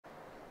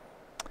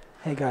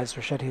Hey guys,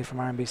 Rashad here from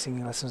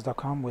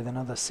rnbsinginglessons.com with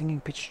another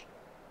singing pitch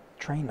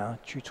trainer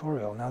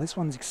tutorial. Now this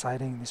one's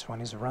exciting, this one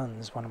is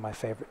runs, one of my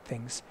favorite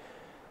things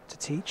to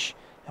teach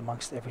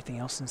amongst everything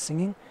else in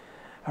singing.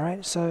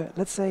 Alright, so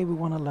let's say we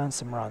want to learn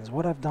some runs.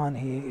 What I've done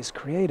here is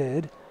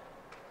created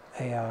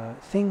a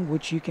thing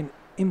which you can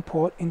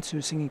import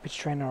into Singing Pitch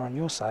Trainer on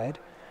your side,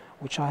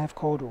 which I have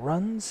called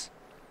runs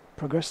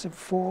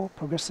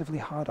progressively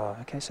harder.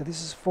 Okay, so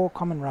this is 4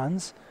 common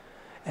runs,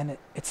 and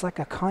it's like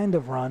a kind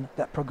of run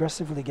that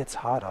progressively gets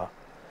harder.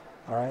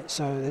 Alright,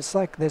 so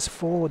there's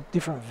 4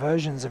 different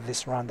versions of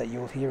this run that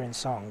you'll hear in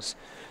songs.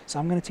 So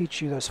I'm going to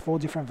teach you those 4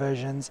 different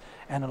versions,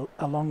 and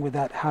along with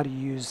that, how to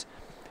use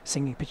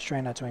Singing Pitch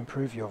Trainer to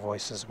improve your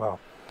voice as well.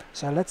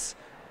 So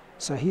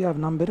here I've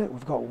numbered it.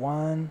 We've got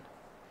 1,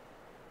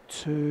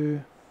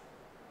 2,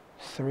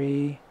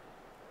 3,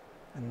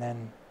 and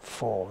then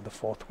 4, the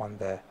 4th one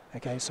there.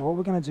 Okay, so what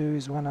we're going to do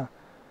is we're going to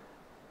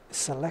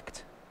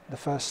select the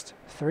first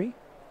 3,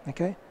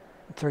 okay,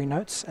 3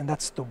 notes, and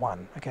that's the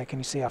 1. Okay, can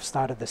you see I've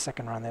started the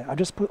second run there? I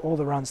just put all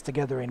the runs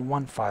together in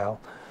one file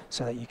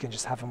so that you can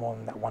just have them all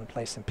in that one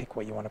place and pick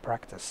what you want to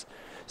practice.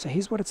 So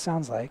here's what it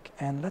sounds like,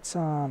 and let's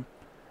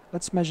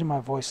measure my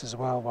voice as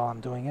well while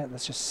I'm doing it.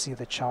 Let's just see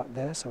the chart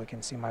there so we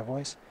can see my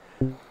voice.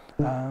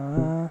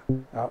 Oh,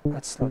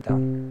 let's slow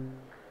down.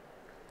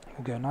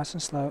 We'll go nice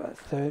and slow at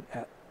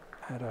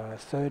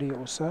 30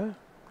 or so.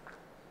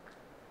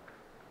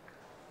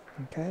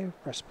 Okay,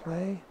 press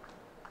play.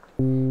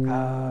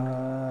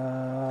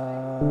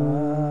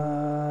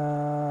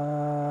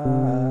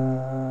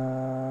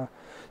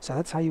 So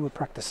that's how you would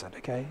practice it,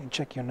 okay? And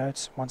check your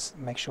notes once,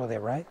 make sure they're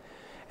right.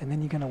 And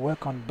then you're going to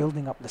work on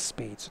building up the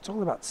speed. So it's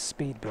all about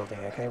speed building,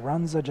 okay?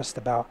 Runs are just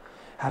about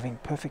having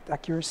perfect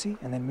accuracy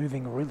and then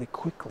moving really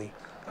quickly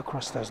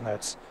across those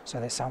notes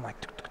so they sound like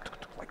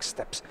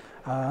steps.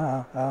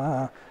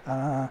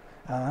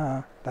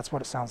 That's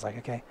what it sounds like,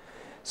 okay?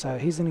 So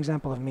here's an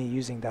example of me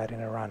using that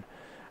in a run.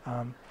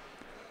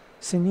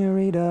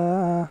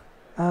 Senorita,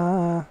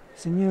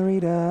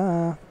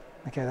 senorita.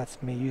 Okay,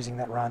 that's me using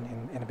that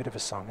run in a bit of a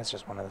song. It's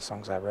just one of the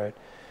songs I wrote.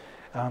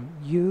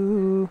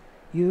 You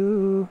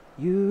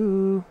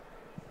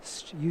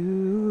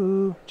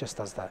just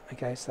does that.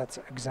 Okay, so that's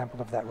an example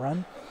of that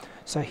run.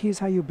 So here's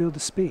how you build the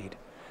speed.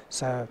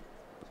 So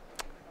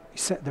you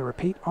set the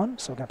repeat on,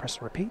 so we're going to press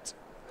repeat.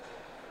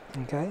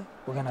 Okay,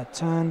 we're going to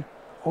turn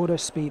auto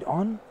speed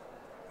on.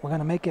 We're going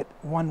to make it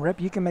 1 rep.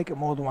 You can make it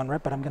more than 1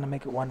 rep, but I'm going to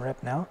make it 1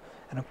 rep now,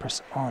 and I'll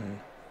press on.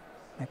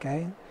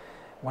 Okay,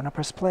 when I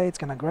press play, it's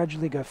going to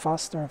gradually go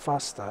faster and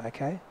faster.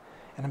 Okay,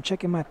 and I'm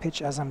checking my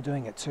pitch as I'm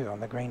doing it too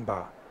on the green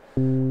bar.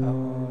 Ooh.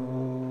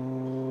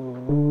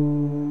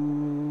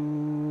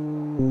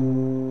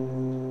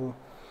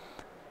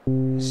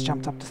 It's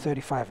jumped up to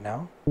 35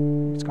 now.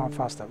 It's gone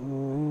faster.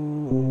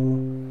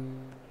 Ooh.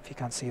 If you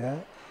can't see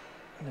that,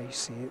 there you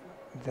see it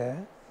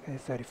there. Okay,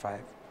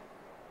 35.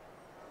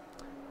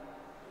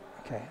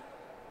 Okay.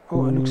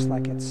 Oh, it looks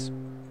like it's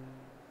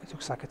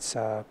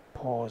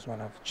paused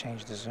when I've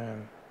changed the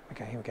zoom.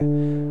 Okay, here we go.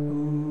 Ooh.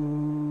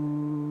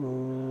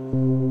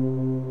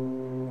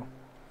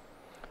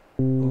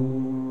 Ooh.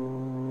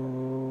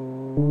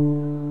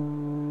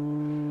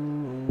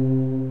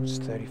 It's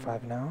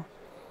 35 now.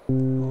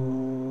 Ooh.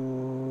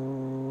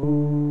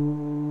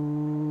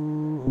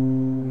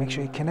 Make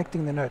sure you're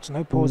connecting the notes,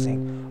 no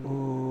pausing.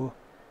 Ooh.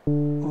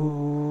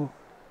 Ooh.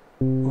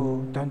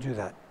 Ooh. Don't do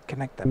that.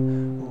 Connect them.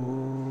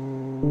 Ooh.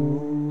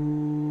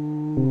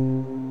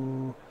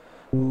 Ooh.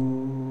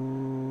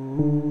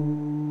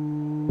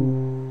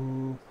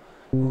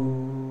 Ooh.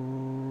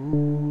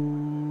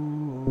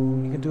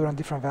 You can do it on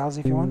different vowels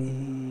if you want. E,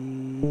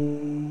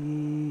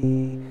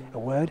 a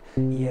word.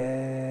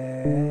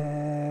 Yeah.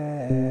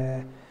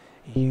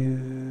 You.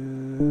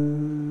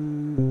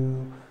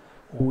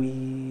 We.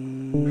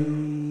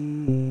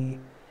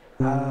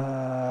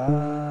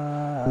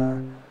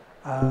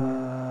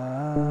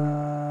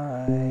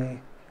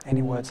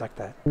 Any words like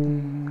that.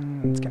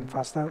 It's getting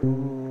faster.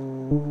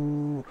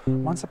 Ooh.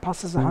 Once it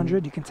passes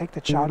 100, you can take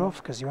the chart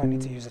off because you won't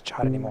need to use the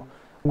chart anymore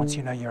once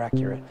you know you're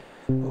accurate.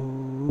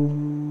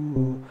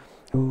 Ooh.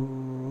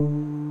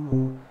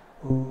 Ooh.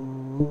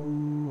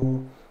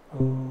 Ooh.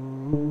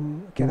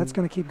 Ooh. Okay, that's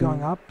going to keep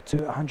going up to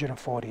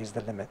 140 is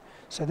the limit.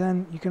 So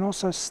then you can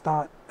also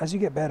start, as you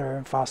get better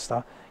and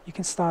faster, you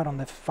can start on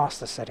the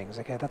faster settings.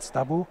 Okay, that's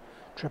double,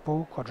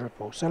 triple,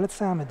 quadruple. So let's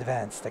say I'm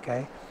advanced,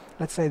 okay?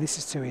 Let's say this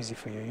is too easy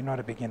for you. You're not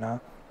a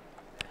beginner,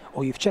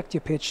 or you've checked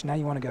your pitch, now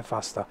you want to go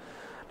faster.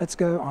 Let's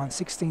go on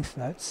 16th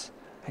notes,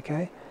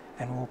 okay?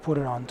 And we'll put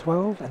it on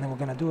 12, and then we're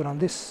going to do it on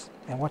this,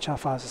 and watch how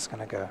fast it's going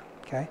to go,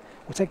 okay?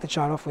 We'll take the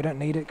chart off. We don't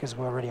need it because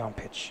we're already on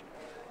pitch.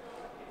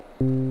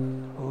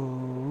 Ooh. Ooh.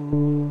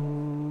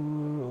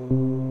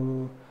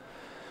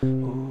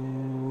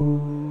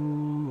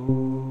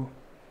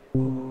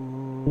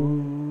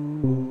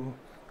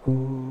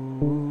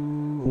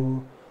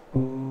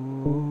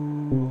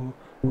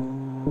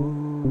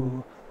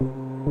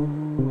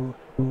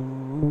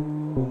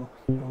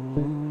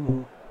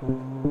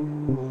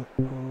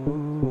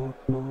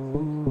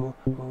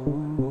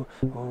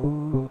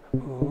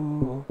 Ooh.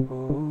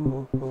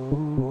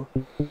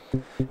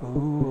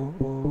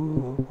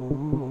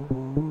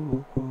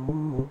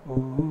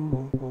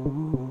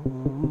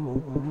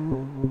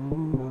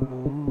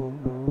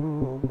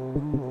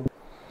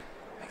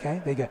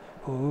 okay? They go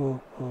ooh,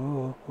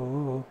 ooh,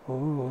 ooh,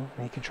 ooh,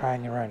 and you can try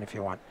on your own if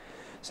you want.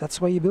 So that's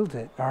why you build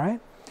it, all right?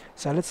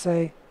 So let's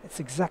say it's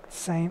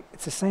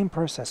it's the same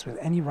process with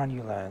any run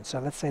you learn. So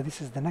let's say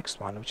this is the next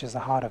one, which is the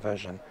harder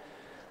version.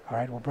 All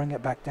right, we'll bring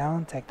it back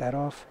down, take that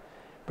off,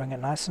 bring it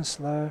nice and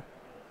slow,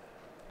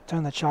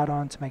 turn the chart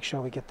on to make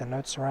sure we get the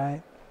notes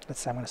right.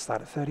 Let's say I'm going to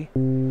start at 30.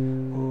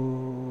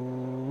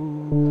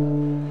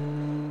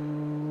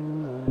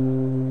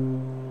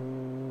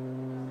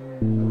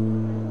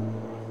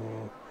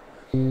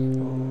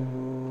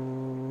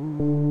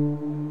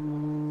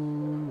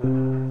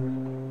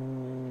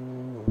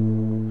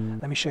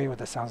 Let me show you what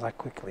that sounds like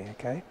quickly,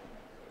 okay?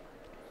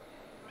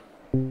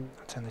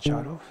 I'll turn the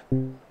chart off.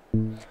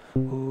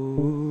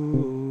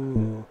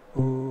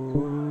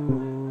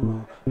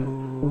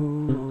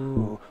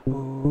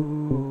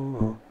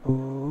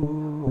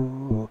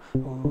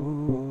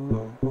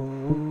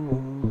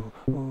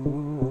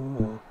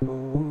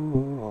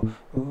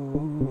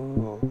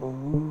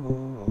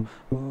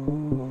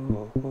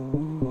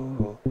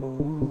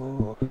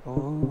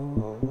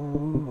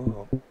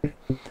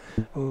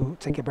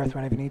 Take a breath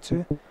whenever you need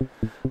to.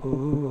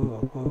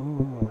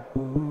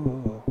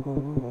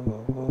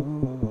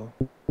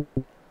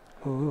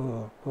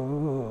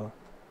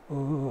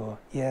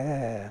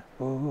 Yeah,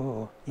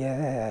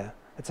 yeah.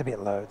 It's a bit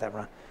low, that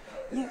run.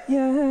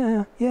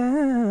 Yeah.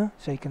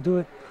 So you can do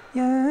it,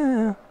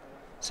 yeah.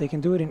 So you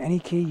can do it in any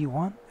key you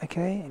want,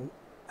 okay?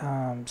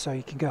 And, so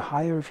you can go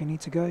higher if you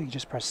need to go. You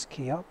just press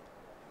key up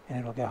and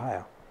it'll go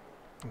higher,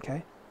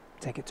 okay?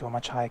 Take it to a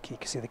much higher key. You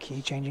can see the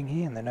key changing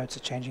here and the notes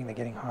are changing, they're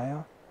getting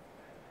higher.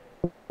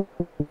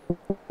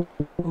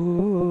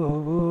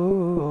 Ooh.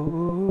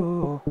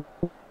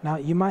 Now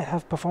you might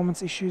have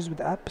performance issues with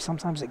the app.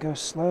 Sometimes it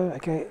goes slow.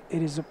 Okay,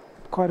 it is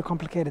quite a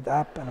complicated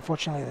app, and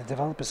unfortunately the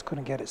developers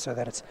couldn't get it so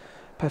that it's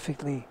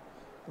perfectly,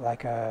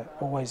 like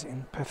always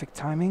in perfect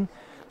timing.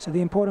 So the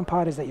important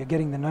part is that you're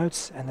getting the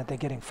notes and that they're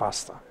getting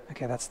faster.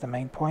 Okay, that's the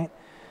main point.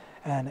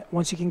 And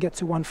once you can get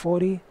to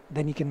 140,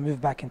 then you can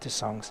move back into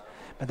songs.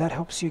 But that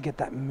helps you get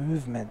that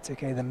movement.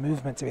 Okay, the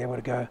movement to be able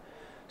to go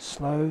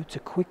slow to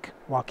quick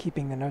while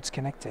keeping the notes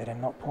connected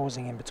and not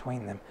pausing in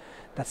between them.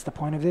 That's the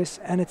point of this,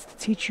 and it's to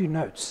teach you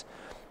notes.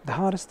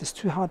 There's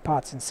two hard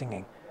parts in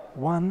singing.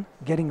 One,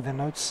 getting the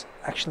notes,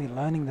 actually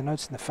learning the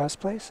notes in the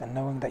first place and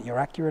knowing that you're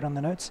accurate on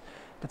the notes.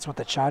 That's what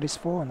the chart is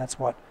for, and that's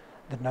what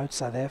the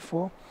notes are there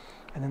for.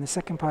 And then the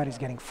second part is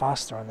getting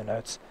faster on the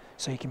notes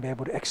so you can be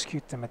able to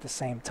execute them at the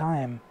same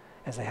time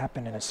as they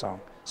happen in a song.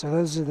 So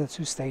those are the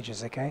two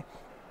stages, okay?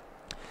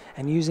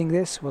 And using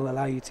this will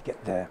allow you to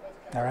get there,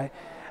 all right?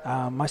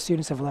 My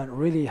students have learned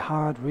really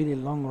hard, really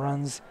long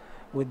runs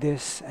with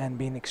this and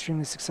been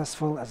extremely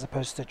successful, as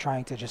opposed to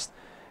trying to just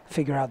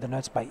figure out the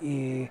notes by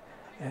ear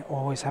and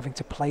always having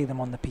to play them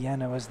on the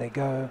piano as they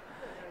go.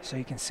 So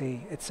you can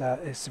see it's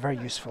very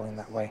useful in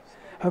that way.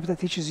 Hope that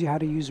teaches you how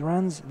to use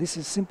runs. This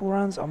is simple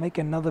runs. I'll make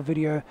another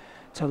video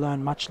to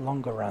learn much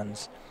longer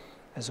runs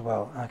as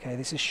well. Okay,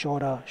 this is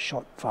short,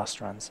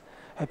 fast runs.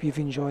 Hope you've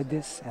enjoyed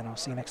this, and I'll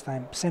see you next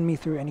time. Send me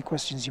through any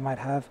questions you might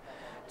have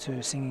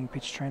to Singing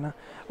Pitch Trainer.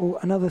 Or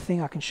another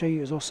thing I can show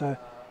you is also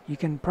you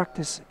can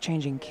practice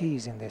changing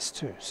keys in this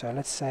too. So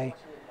let's say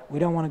we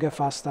don't want to go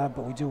faster,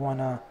 but we do want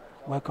to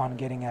work on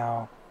getting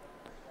our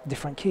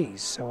different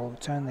keys. So we'll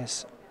turn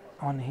this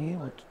on here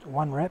with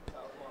 1 rep.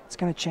 It's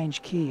going to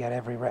change key at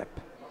every rep.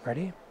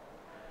 Ready?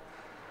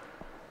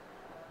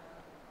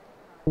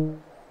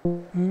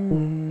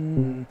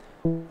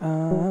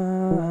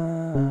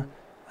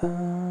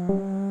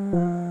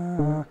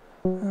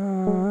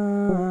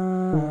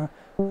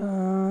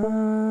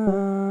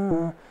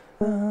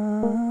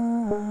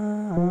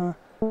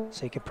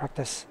 So you can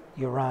practice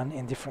your run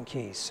in different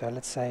keys. So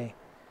let's say,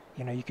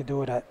 you could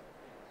do it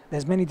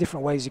there's many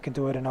different ways you can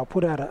do it, and I'll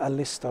put out a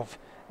list of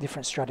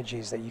different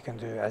strategies that you can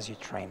do as you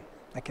train.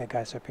 Okay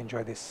guys, hope you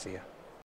enjoy this. See ya.